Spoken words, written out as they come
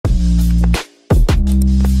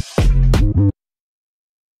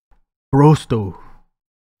Brewstew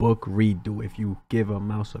book redo. If you give a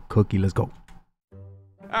mouse a cookie, let's go.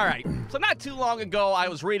 Alright, so not too long ago, I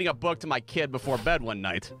was reading a book to my kid before bed one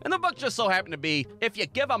night, and the book just so happened to be If You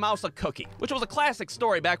Give a Mouse a Cookie, which was a classic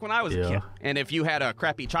story back when I was a kid. And if you had a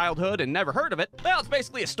crappy childhood and never heard of it, well, it's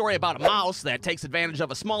basically a story about a mouse that takes advantage of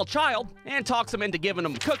a small child and talks him into giving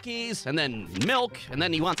him cookies, and then milk, and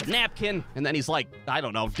then he wants a napkin, and then he's like, I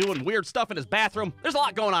don't know, doing weird stuff in his bathroom. There's a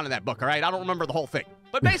lot going on in that book, alright? I don't remember the whole thing.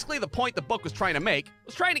 But basically the point the book was trying to make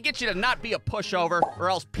was trying to get you to not be a pushover, or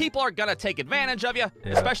else people are gonna take advantage of you,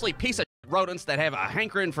 especially piece of rodents that have a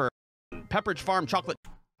hankering for Pepperidge Farm chocolate.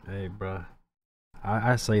 Hey, bruh.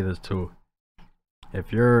 I say this too.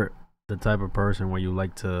 If you're the type of person where you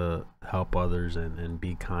like to help others and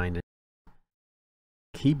be kind,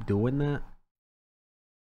 keep doing that.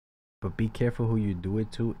 But be careful who you do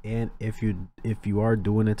it to, and if you are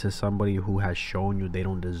doing it to somebody who has shown you they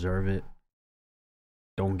don't deserve it,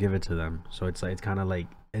 don't give it to them. So it's kind of like,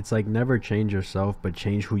 it's like never change yourself, but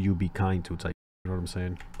change who you be kind to type. You know what I'm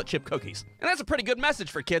saying? Chip cookies. And that's a pretty good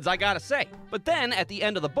message for kids, I gotta say. But then at the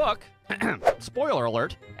end of the book, spoiler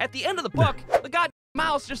alert, at the end of the book, the goddamn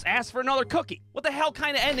mouse just asks for another cookie. What the hell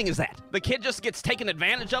kind of ending is that? The kid just gets taken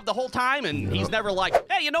advantage of the whole time, and he's never like,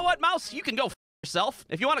 hey, you know what, mouse? You can go f yourself.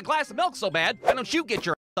 If you want a glass of milk so bad, why don't you get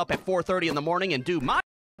your ass up at 4:30 in the morning and do my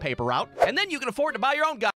paper route, and then you can afford to buy your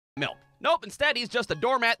own goddamn milk. Nope, instead he's just a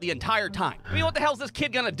doormat the entire time. I mean, what the hell's this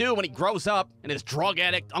kid gonna do when he grows up and his drug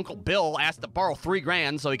addict Uncle Bill asks to borrow $3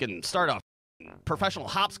 grand so he can start a professional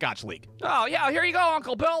hopscotch league? Oh yeah, here you go,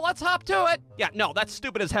 Uncle Bill, let's hop to it. Yeah, no, that's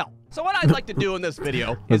stupid as hell. So what I'd like to do in this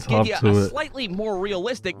video is give you a slightly more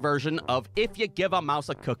realistic version of If You Give a Mouse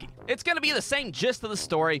a Cookie. It's gonna be the same gist of the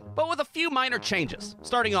story, but with a few minor changes.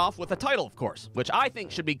 Starting off with the title, of course, which I think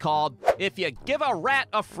should be called If You Give a Rat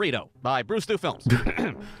a Frito by Brewstew Films.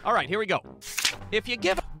 All right, here we go. If you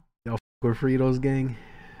give Yo, with Fritos, gang.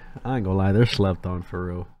 I ain't gonna lie, they're slept on for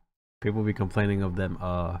real. People be complaining of them.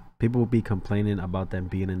 People be complaining about them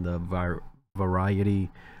being in the variety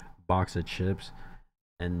box of chips,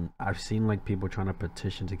 and I've seen like people trying to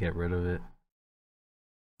petition to get rid of it.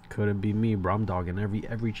 Couldn't be me, bro. I'm dogging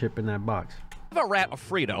every chip in that box. a rat a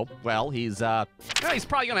Frito, well, he's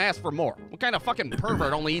probably gonna ask for more. What kind of fucking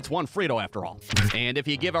pervert only eats one Frito after all? And if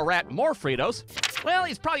you give a rat more Fritos, well,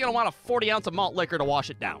 he's probably gonna want a 40 ounce of malt liquor to wash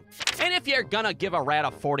it down. And if you're gonna give a rat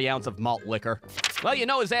a 40 ounce of malt liquor, well, you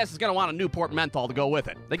know his ass is gonna want a Newport menthol to go with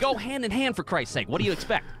it. They go hand in hand, for Christ's sake. What do you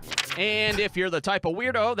expect? And if you're the type of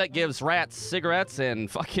weirdo that gives rats cigarettes and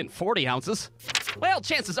fucking 40 ounces, well,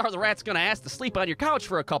 chances are the rat's gonna ask to sleep on your couch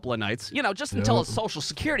for a couple of nights, you know, just until his social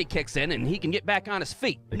security kicks in and he can get back on his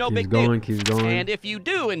feet. No big deal. Keeps going. And if you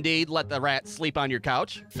do indeed let the rat sleep on your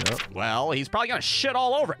couch, well, he's probably gonna shit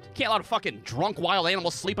all over it. Can't let a fucking drunk wild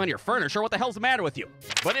animal sleep on your furniture. What the hell's the matter with you?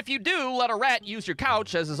 But if you do let a rat use your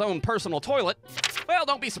couch as his own personal toilet, well,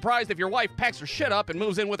 don't be surprised if your wife packs her shit up and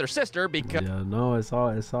moves in with her sister because... Yeah, no, it's all...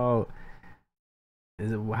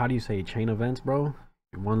 Is it, how do you say, chain events, bro?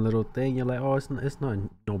 One little thing, you're like, oh, it's not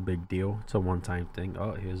no big deal. It's a one-time thing.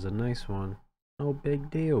 Oh, here's a nice one. No big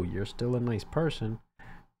deal. You're still a nice person.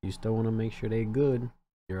 You still want to make sure they're good.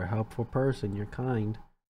 You're a helpful person. You're kind.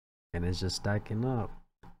 And it's just stacking up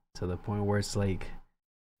to the point where it's like,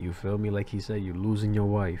 you feel me? Like he said, you're losing your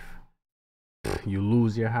wife. You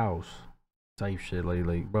lose your house. Type shit.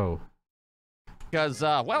 Like, bro. Because,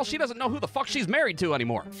 well, she doesn't know who the fuck she's married to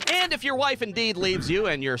anymore. And if your wife indeed leaves you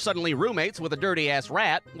and you're suddenly roommates with a dirty-ass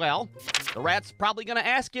rat, well, the rat's probably gonna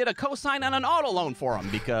ask you to co-sign on an auto loan for him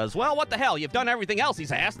because, well, what the hell, you've done everything else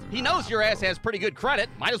he's asked. He knows your ass has pretty good credit,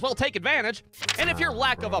 might as well take advantage. And if your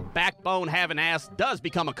lack of a backbone having ass does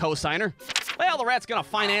become a co-signer, well, the rat's gonna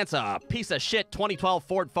finance a piece of shit 2012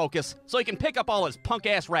 Ford Focus so he can pick up all his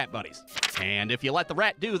punk-ass rat buddies. And if you let the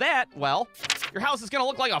rat do that, well, your house is gonna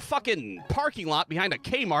look like a fucking parking lot behind a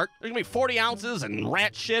Kmart. There's gonna be 40 ounces and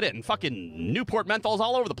rat shit and fucking Newport menthols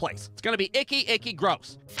all over the place. It's gonna be icky, icky,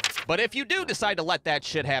 gross. But if you do decide to let that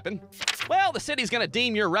shit happen, well, the city's gonna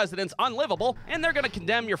deem your residence unlivable and they're gonna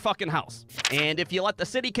condemn your fucking house. And if you let the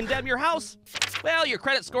city condemn your house, well, your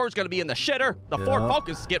credit score is gonna be in the shitter, the Ford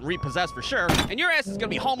Focus is getting repossessed for sure, and your ass is gonna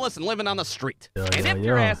be homeless and living on the street. And if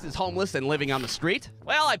your ass is homeless and living on the street,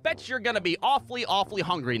 well, I bet you're gonna be awfully, awfully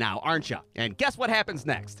hungry now, aren't you? And guess what happens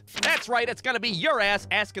next? That's right, it's gonna be your ass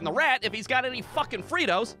asking the rat if he's got any fucking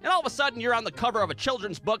Fritos, and all of a sudden you're on the cover of a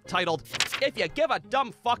children's book titled, If You Give a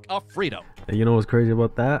Dumb Fuck a Frito. And you know what's crazy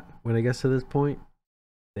about that? When it gets to this point,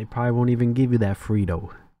 they probably won't even give you that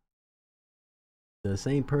Frito. The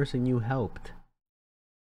same person you helped.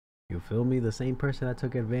 You feel me? The same person that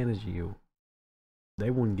took advantage of you. They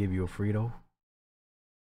wouldn't give you a Frito.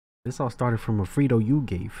 This all started from a Frito you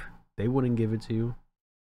gave. they wouldn't give it to you.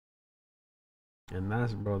 And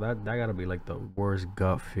that's, bro, that gotta be like the worst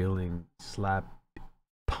gut feeling slap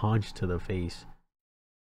punch to the face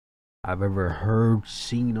I've ever heard,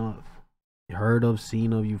 seen of,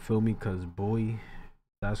 you feel me? Cause boy,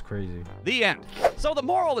 that's crazy. The end. So the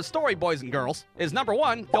moral of the story, boys and girls, is number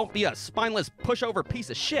 1, don't be a spineless pushover piece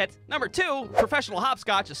of shit. Number 2, professional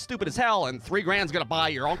hopscotch is stupid as hell and $3 grand's gonna buy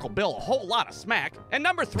your Uncle Bill a whole lot of smack. And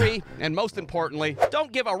number 3, and most importantly,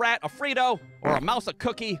 don't give a rat a Frito or a mouse a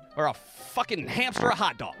cookie or a fucking hamster a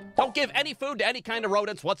hot dog. Don't give any food to any kind of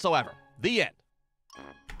rodents whatsoever. The end.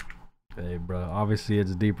 Hey, bro, obviously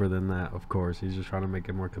it's deeper than that, of course. He's just trying to make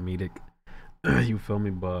it more comedic. You feel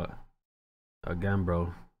me? But again,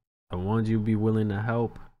 bro, the ones you be willing to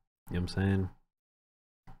help, you know what I'm saying?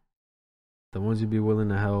 The ones you be willing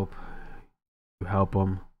to help, you help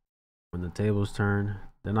them. When the tables turn,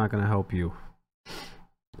 they're not gonna help you. You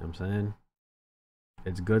know what I'm saying?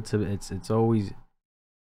 It's good to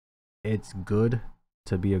it's good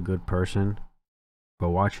to be a good person, but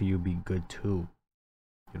watch you be good too.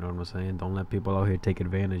 You know what I'm saying? Don't let people out here take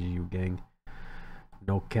advantage of you, gang.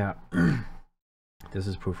 No cap. This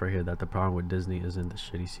is proof right here that the problem with Disney isn't the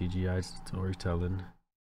shitty CGI storytelling.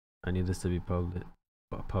 I need this to be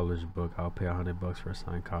published book. I'll pay $100 for a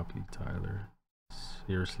signed copy, Tyler.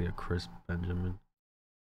 Seriously, a Chris Benjamin.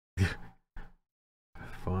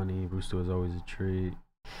 Funny. Brewstew is always a treat.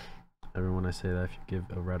 Everyone I say that if you give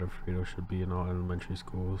a rat a Frito should be in all elementary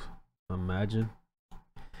schools. Imagine.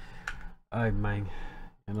 Alright, man.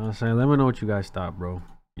 You know what I'm saying? Let me know what you guys thought, bro.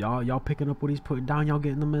 Y'all picking up what he's putting down? Y'all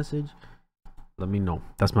getting the message? Let me know.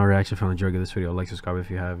 That's my reaction. If you enjoyed this video, like, subscribe if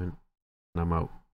you haven't. And I'm out.